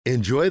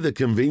Enjoy the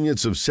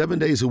convenience of 7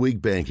 days a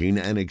week banking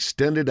and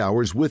extended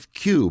hours with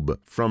Cube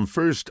from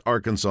First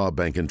Arkansas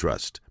Bank and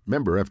Trust.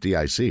 Member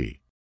FDIC.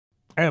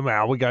 And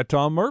now we got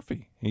Tom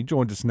Murphy. He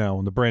joins us now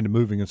on the Brandon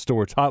Moving and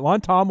Storage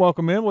Hotline. Tom,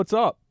 welcome in. What's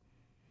up?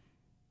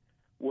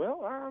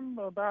 Well, I'm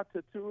about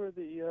to tour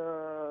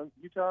the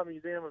Utah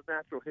Museum of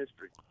Natural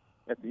History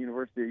at the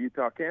University of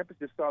Utah campus.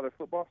 Just saw their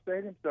football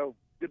stadium, so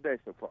good day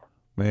so far.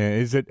 Man,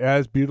 is it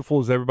as beautiful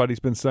as everybody's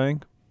been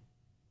saying?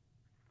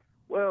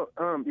 Well,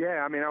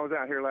 yeah, I mean, I was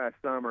out here last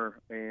summer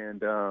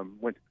and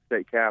went to the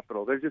state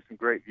capitol. There's just some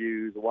great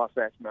views, the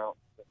Wasatch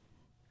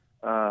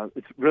Mountains.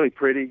 It's really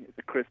pretty. It's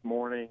a crisp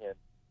morning,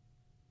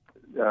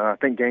 and I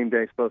think game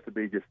day is supposed to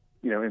be just,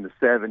 in the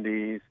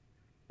 70s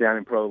down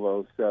in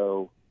Provo.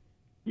 So,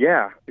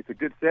 yeah, it's a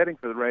good setting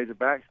for the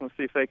Razorbacks. Let's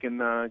see if they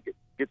can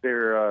get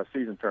their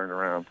season turned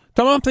around.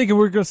 Tom, I'm thinking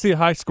we're going to see a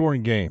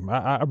high-scoring game.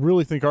 I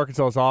really think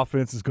Arkansas's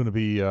offense is going to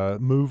be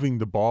moving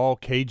the ball.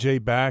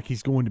 KJ back,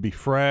 he's going to be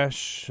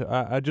fresh.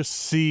 I just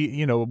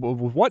see,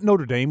 with what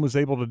Notre Dame was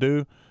able to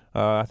do,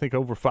 I think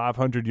over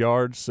 500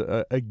 yards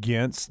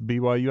against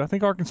BYU. I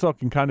think Arkansas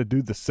can kind of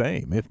do the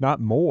same, if not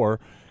more,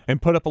 and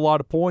put up a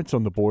lot of points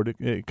on the board.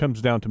 It comes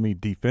down to me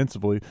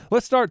defensively.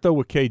 Let's start, though,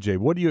 with KJ.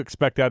 What do you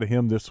expect out of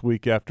him this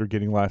week after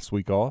getting last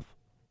week off?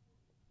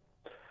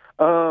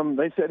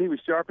 They said he was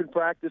sharp in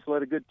practice,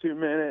 led a good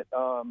 2-minute.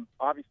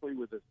 Obviously,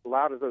 with as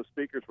loud as those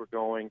speakers were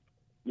going,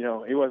 he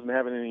wasn't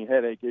having any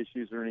headache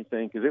issues or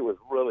anything because it was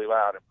really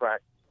loud in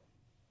practice.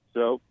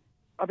 So,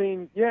 I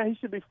mean, yeah, he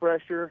should be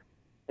fresher.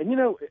 And,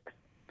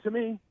 to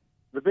me,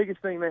 the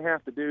biggest thing they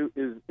have to do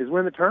is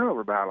win the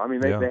turnover battle. I mean,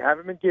 they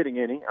haven't been getting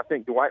any. I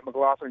think Dwight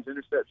McLaughlin's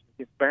interception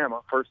against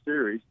Bama, first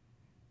series,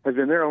 has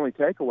been their only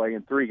takeaway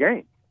in 3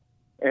 games.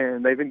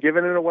 And they've been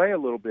giving it away a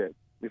little bit.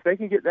 If they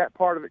can get that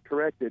part of it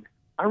corrected,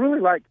 I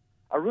really like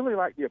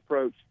the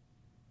approach,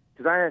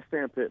 because I asked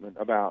Sam Pittman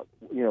about,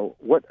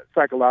 what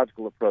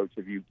psychological approach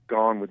have you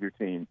gone with your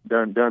team,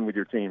 done with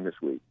your team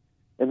this week?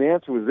 And the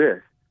answer was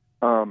this.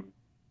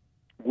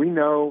 We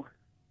know,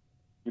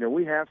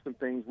 we have some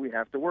things we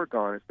have to work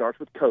on. It starts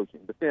with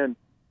coaching. But then,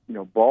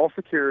 ball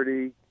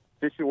security,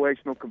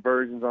 situational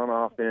conversions on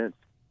offense,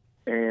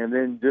 and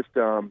then just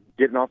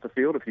getting off the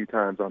field a few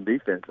times on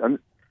defense. I'm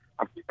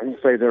going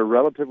to say they're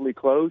relatively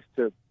close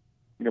to,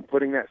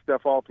 putting that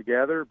stuff all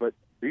together, but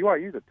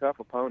BYU's a tough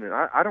opponent.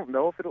 I don't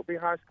know if it'll be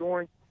high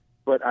scoring,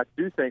 but I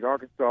do think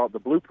Arkansas, the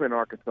blueprint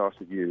Arkansas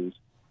should use,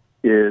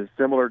 is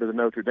similar to the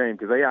Notre Dame,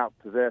 because they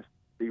outpossessed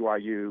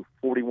BYU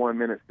 41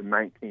 minutes to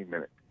 19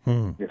 minutes.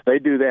 If they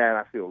do that,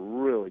 I feel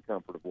really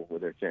comfortable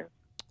with their chance.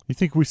 You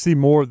think we see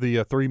more of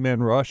the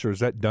three-man rush, or is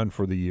that done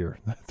for the year?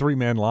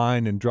 Three-man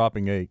line and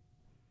dropping 8.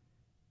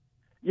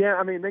 Yeah,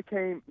 I mean,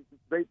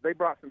 they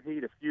brought some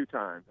heat a few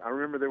times. I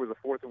remember there was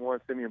a 4th and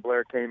 1. Simeon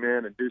Blair came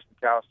in, and Deuce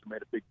McAllister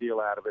made a big deal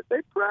out of it.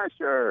 They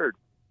pressured.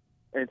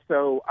 And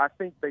so I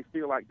think they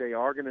feel like they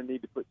are going to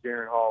need to put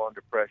Jaren Hall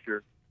under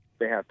pressure.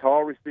 They have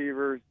tall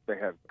receivers. They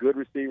have good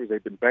receivers.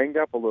 They've been banged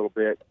up a little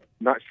bit.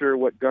 Not sure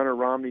what Gunnar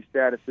Romney's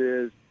status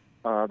is.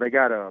 They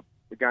got a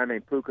guy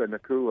named Puka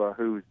Nakua,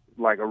 who's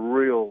like a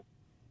real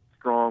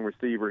strong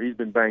receiver. He's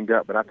been banged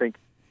up, but I think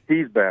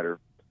he's better.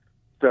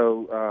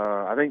 So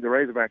I think the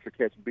Razorbacks are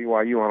catching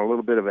BYU on a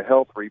little bit of a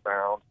health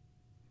rebound,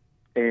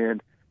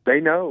 and they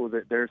know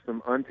that there's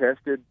some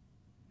untested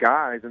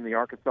guys in the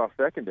Arkansas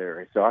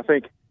secondary. So I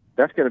think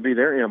that's going to be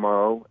their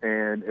MO,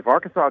 and if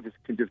Arkansas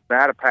can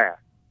bat a pass,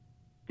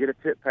 get a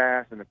tip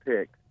pass and a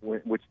pick,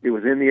 which it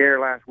was in the air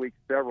last week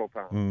several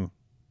times,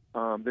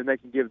 then they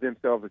can give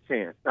themselves a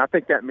chance. I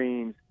think that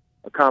means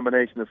a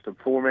combination of some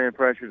 4-man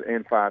pressures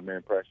and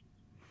 5-man pressures.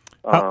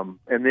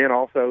 And then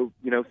also,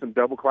 some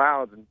double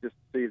clouds, and just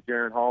see if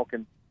Jaren Hall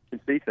can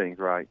see things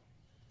right.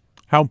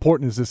 How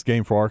important is this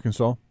game for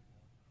Arkansas?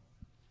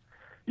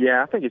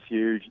 Yeah, I think it's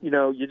huge.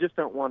 You just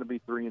don't want to be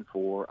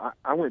 3-4.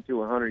 I went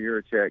to a Hunter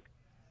Yurachek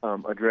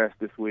address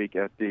this week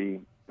at the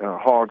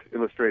Hogs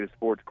Illustrated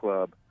Sports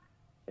Club,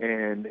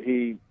 and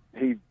he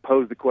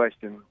posed the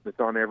question that's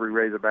on every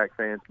Razorback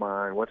fan's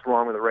mind: what's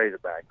wrong with the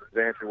Razorbacks?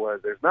 His answer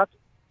was, "There's nothing.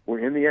 We're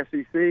in the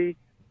SEC.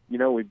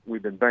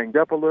 We've been banged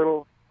up a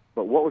little."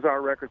 But what was our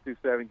record through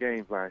 7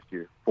 games last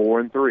year?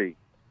 4-3.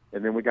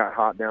 And then we got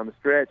hot down the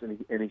stretch, and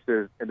he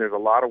says, and there's a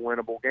lot of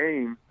winnable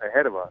games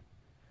ahead of us.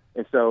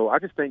 And so I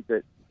just think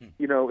that,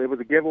 it was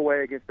a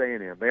giveaway against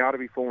A&M. They ought to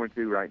be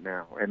 4-2 right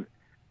now. And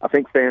I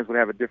think fans would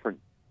have a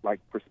different,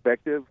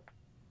 perspective.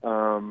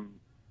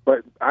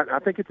 But I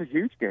think it's a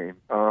huge game.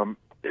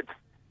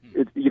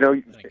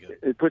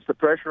 It puts the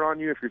pressure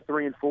on you if you're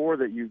 3-4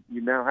 that you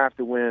now have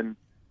to win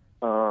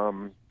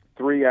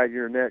 3 out of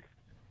your next,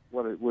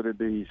 would it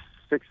be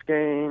 6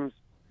 games?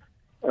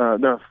 3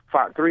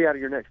 out of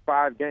your next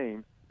 5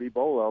 games to be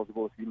bowl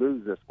eligible if you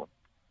lose this one.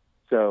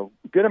 So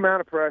good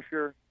amount of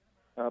pressure,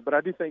 but I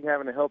do think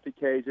having a healthy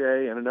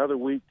KJ and another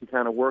week to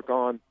kind of work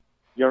on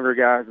younger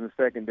guys in the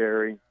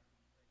secondary,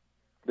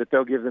 that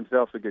they'll give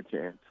themselves a good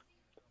chance.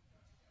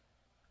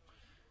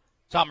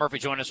 Tom Murphy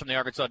joined us from the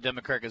Arkansas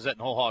Democrat Gazette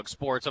and Whole Hog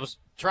Sports. I was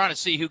trying to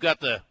see who got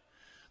the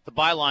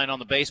byline on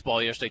the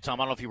baseball yesterday, Tom.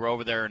 I don't know if you were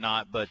over there or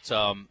not, but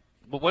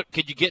But what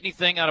could you get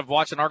anything out of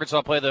watching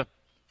Arkansas play the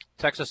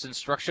Texas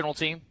instructional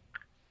team?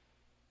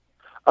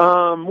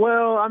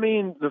 Well, I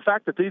mean, the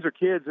fact that these are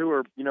kids who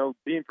are,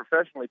 being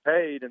professionally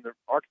paid, and the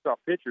Arkansas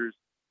pitchers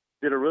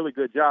did a really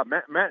good job.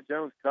 Matt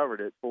Jones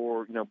covered it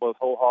for, both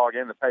Whole Hog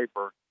and the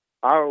paper.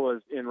 I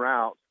was en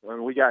route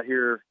when we got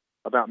here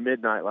about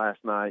midnight last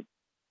night.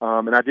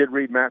 And I did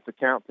read Matt's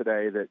account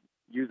today that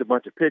used a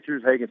bunch of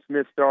pitchers. Hagen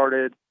Smith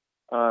started.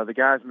 The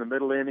guys in the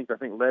middle innings, I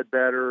think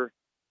Ledbetter,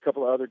 a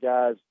couple of other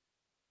guys,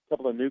 a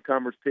couple of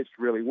newcomers pitched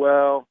really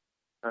well.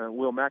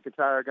 Will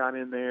McIntyre got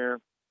in there.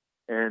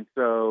 And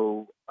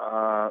so,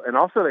 and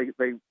also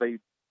they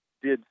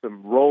did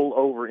some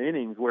rollover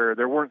innings where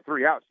there weren't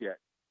 3 outs yet.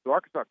 So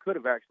Arkansas could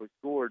have actually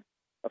scored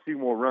a few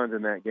more runs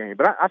in that game.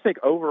 But I think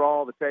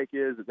overall the take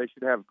is that they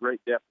should have great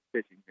depth of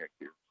pitching next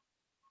year.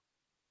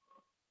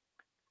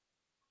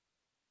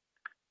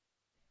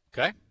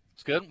 Okay,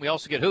 it's good. We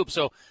also get hoops.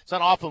 So it's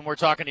not often we're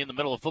talking in the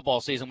middle of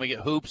football season. We get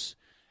hoops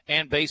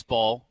and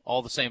baseball all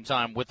at the same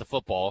time with the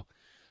football.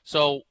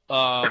 So,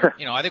 I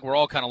think we're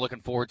all kind of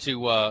looking forward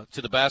to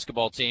the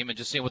basketball team and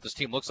just seeing what this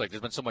team looks like.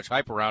 There's been so much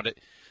hype around it.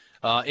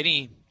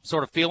 Any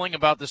sort of feeling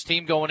about this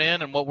team going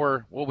in and what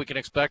we can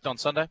expect on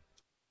Sunday?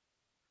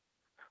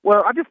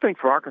 Well, I just think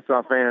for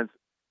Arkansas fans,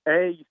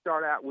 you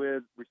start out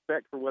with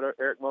respect for what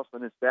Eric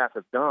Musselman and his staff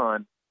have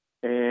done,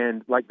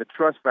 and like the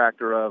trust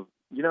factor of,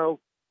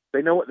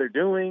 they know what they're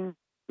doing.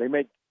 They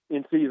make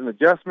in-season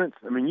adjustments.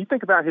 I mean, you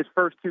think about his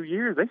first 2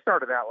 years, they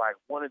started out like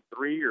 1-3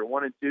 or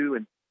 1-2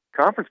 in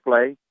conference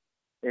play,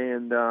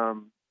 and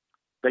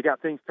they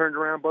got things turned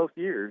around both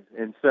years.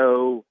 And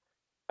so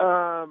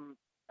I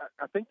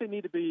think they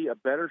need to be a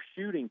better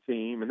shooting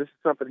team, and this is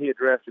something he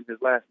addressed in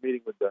his last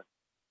meeting with the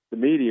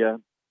media.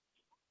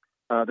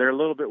 They're a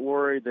little bit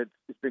worried that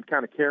it's been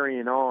kind of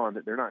carrying on,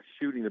 that they're not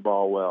shooting the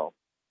ball well.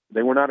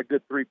 They were not a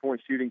good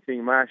three-point shooting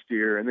team last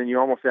year, and then you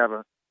almost have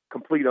a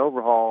complete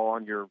overhaul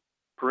on your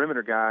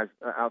perimeter guys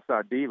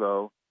outside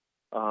Devo.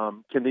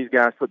 Can these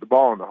guys put the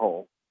ball in the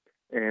hole?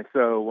 And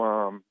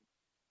so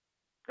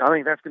I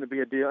think that's going to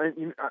be a deal. And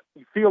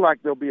you feel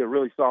like they'll be a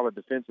really solid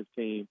defensive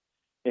team.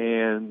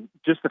 And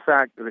just the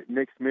fact that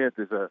Nick Smith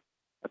is a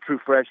true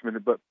freshman,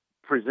 but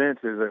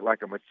presents as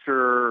like a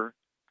mature,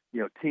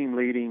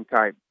 team-leading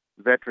type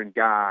veteran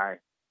guy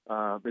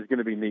is going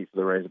to be neat for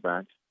the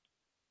Razorbacks.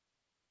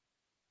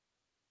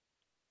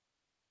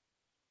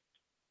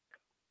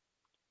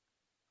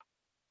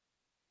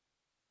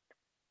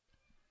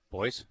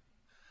 Boys,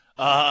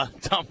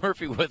 Tom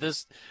Murphy with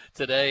us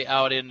today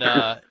out in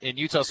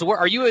Utah. So where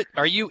are you?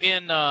 Are you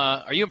in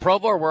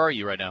Provo, or where are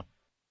you right now?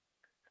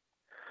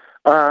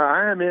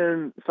 I am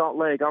in Salt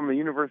Lake. I'm the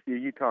University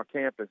of Utah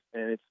campus,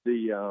 and it's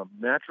the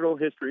Natural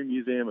History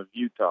Museum of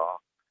Utah.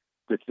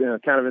 That's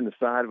kind of in the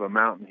side of a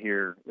mountain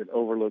here that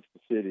overlooks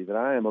the city that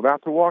I am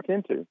about to walk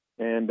into.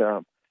 And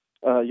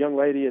a young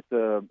lady at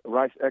the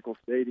Rice-Eccles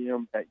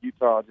Stadium at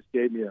Utah just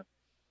gave me a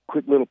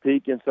quick little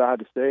peek inside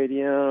the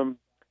stadium.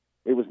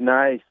 It was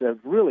nice. It was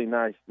really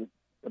nice.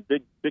 A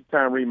big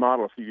time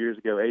remodel a few years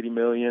ago, $80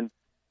 million.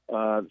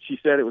 She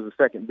said it was the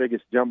second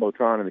biggest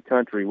jumbotron in the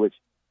country, which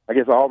I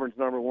guess Auburn's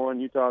number 1,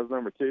 Utah's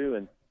number 2,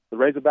 and the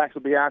Razorbacks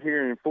will be out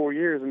here in 4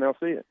 years and they'll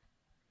see it.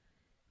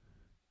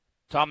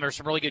 Tom, there's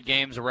some really good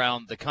games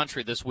around the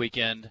country this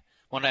weekend. I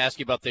wanted to ask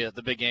you about the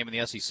big game in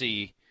the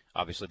SEC.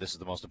 Obviously, this is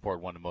the most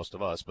important one to most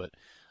of us, but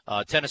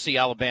Tennessee,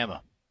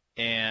 Alabama.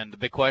 And the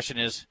big question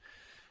is,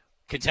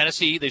 can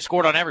Tennessee, they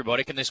scored on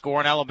everybody, can they score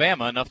on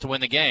Alabama enough to win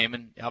the game?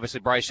 And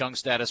obviously Bryce Young's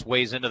status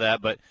weighs into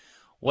that, but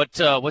what's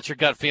your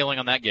gut feeling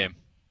on that game?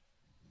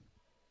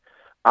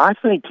 I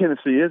think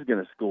Tennessee is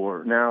going to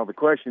score. Now, the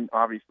question,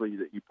 obviously,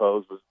 that you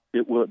posed was,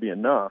 will it be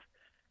enough?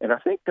 And I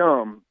think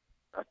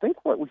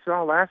what we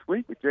saw last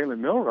week with Jalen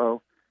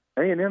Milroe,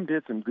 A&M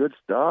did some good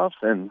stuff,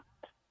 and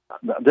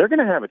they're going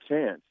to have a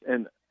chance.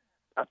 And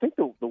I think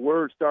the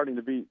word's starting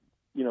to be,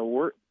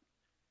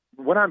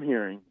 what I'm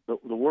hearing,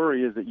 the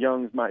worry is that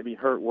Young's might be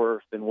hurt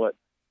worse than what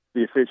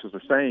the officials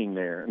are saying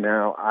there.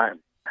 Now,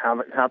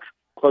 how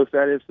close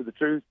that is to the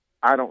truth,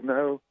 I don't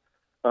know.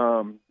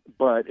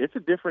 But it's a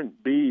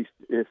different beast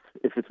if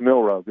it's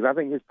Milroe, because I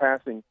think his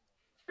passing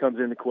comes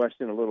into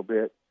question a little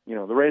bit. The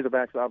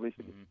Razorbacks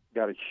obviously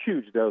got a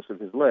huge dose of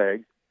his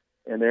legs,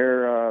 and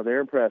they're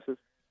impressive.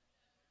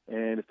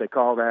 And if they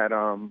call that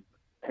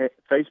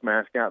face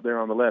mask out there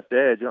on the left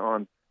edge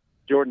on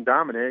Jordan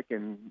Dominic,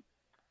 and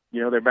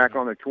they're back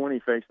on their 20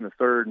 facing the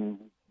third and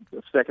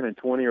second and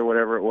 20 or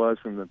whatever it was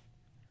from the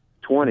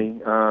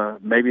 20,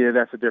 maybe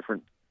that's a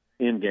different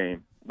end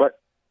game. But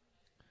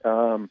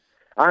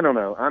I don't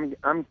know.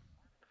 I'm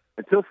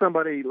until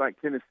somebody like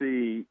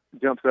Tennessee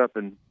jumps up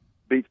and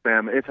beats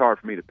Bama, it's hard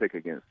for me to pick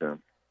against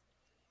them.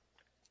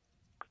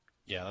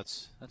 Yeah,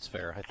 that's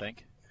fair, I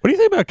think. What do you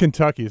think about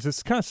Kentucky? Is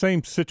this kind of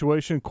same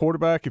situation?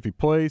 Quarterback, if he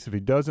plays, if he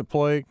doesn't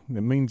play,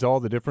 it means all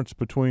the difference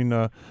between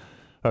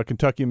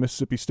Kentucky and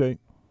Mississippi State?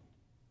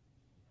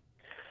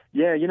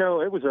 Yeah,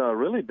 it was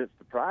really a bit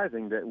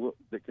surprising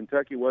that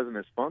Kentucky wasn't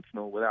as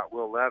functional without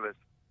Will Levis.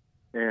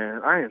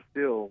 And I am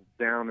still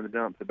down in the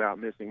dumps about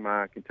missing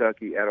my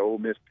Kentucky at Ole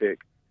Miss pick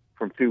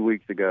from 2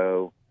 weeks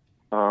ago.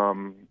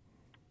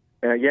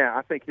 Yeah,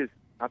 I think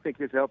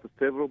his health is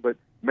pivotal. But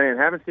man,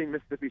 having seen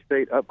Mississippi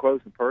State up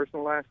close and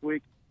personal last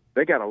week,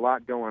 they got a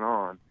lot going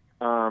on.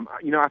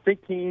 I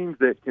think teams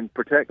that can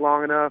protect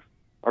long enough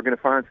are going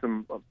to find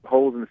some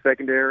holes in the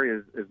secondary,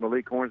 as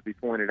Malik Hornsby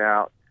pointed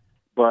out.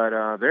 But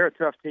they're a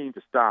tough team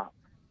to stop.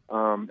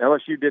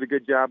 LSU did a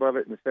good job of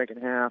it in the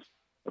second half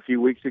a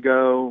few weeks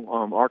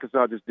ago.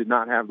 Arkansas just did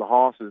not have the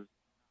hosses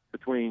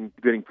between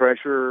getting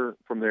pressure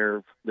from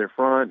their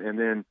front and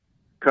then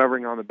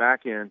covering on the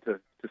back end to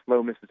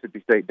slow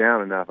Mississippi State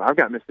down enough. I've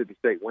got Mississippi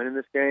State winning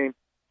this game,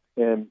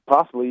 and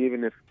possibly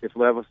even if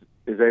Levis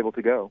is able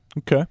to go.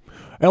 Okay.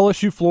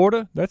 LSU,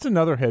 Florida, that's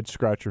another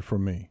head-scratcher for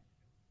me.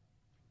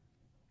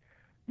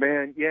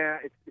 Man, yeah,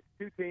 it's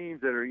two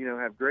teams that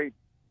are, have great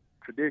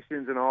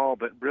traditions and all,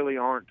 but really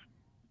aren't,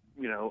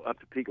 up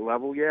to peak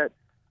level yet.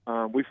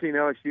 We've seen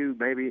LSU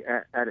maybe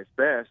at its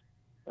best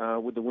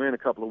with the win a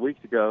couple of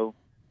weeks ago.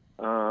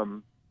 I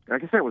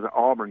guess that was an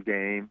Auburn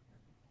game.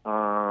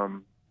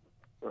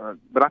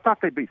 But I thought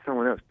they beat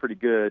someone else pretty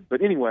good.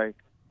 But anyway,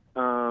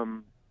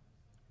 I've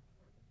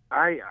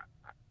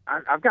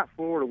got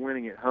Florida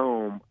winning at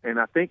home, and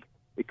I think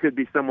it could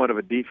be somewhat of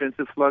a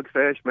defensive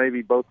slugfest.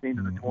 Maybe both teams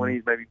in the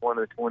 20s, maybe one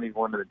of the 20s,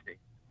 one of the teams.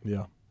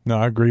 Yeah, no,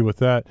 I agree with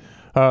that.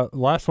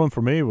 Last one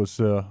for me was,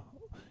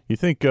 you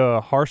think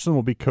Harsin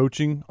will be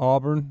coaching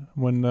Auburn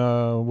when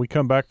we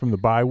come back from the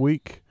bye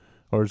week,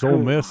 or is Ole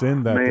Miss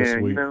in that this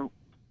week?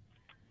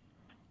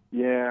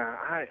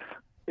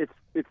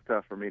 It's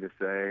tough for me to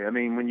say. I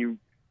mean, when you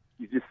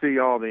just see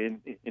all the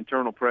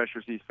internal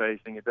pressures he's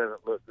facing, it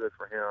doesn't look good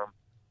for him.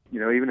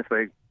 Even if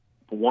they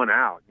won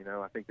out,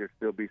 I think there'd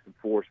still be some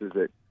forces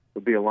that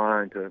would be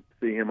aligned to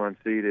see him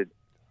unseated.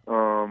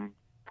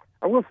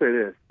 I will say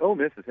this: Ole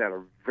Miss has had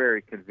a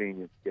very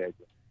convenient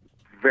schedule,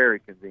 very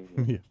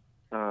convenient.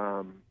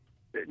 Yeah.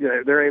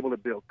 They're able to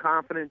build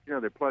confidence.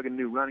 They're plugging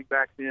new running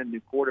backs in,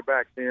 new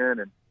quarterbacks in,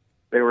 and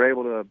they were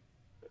able to,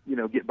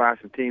 get by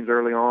some teams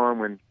early on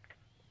when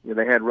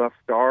they had rough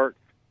starts.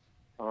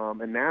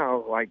 And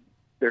now,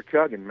 they're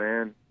chugging,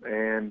 man.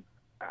 And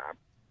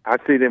I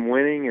see them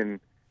winning and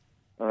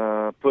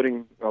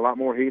putting a lot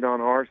more heat on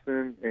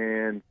Harsin.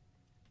 And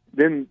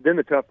then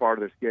the tough part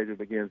of their schedule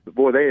begins. But,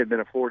 boy, they had been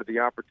afforded the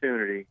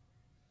opportunity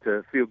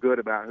to feel good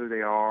about who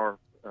they are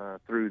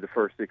through the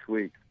first 6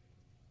 weeks.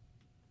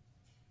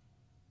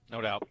 No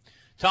doubt.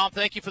 Tom,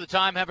 thank you for the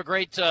time. Have a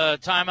great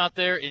time out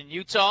there in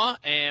Utah,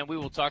 and we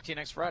will talk to you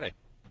next Friday.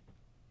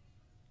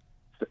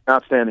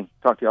 Outstanding.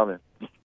 Talk to y'all then.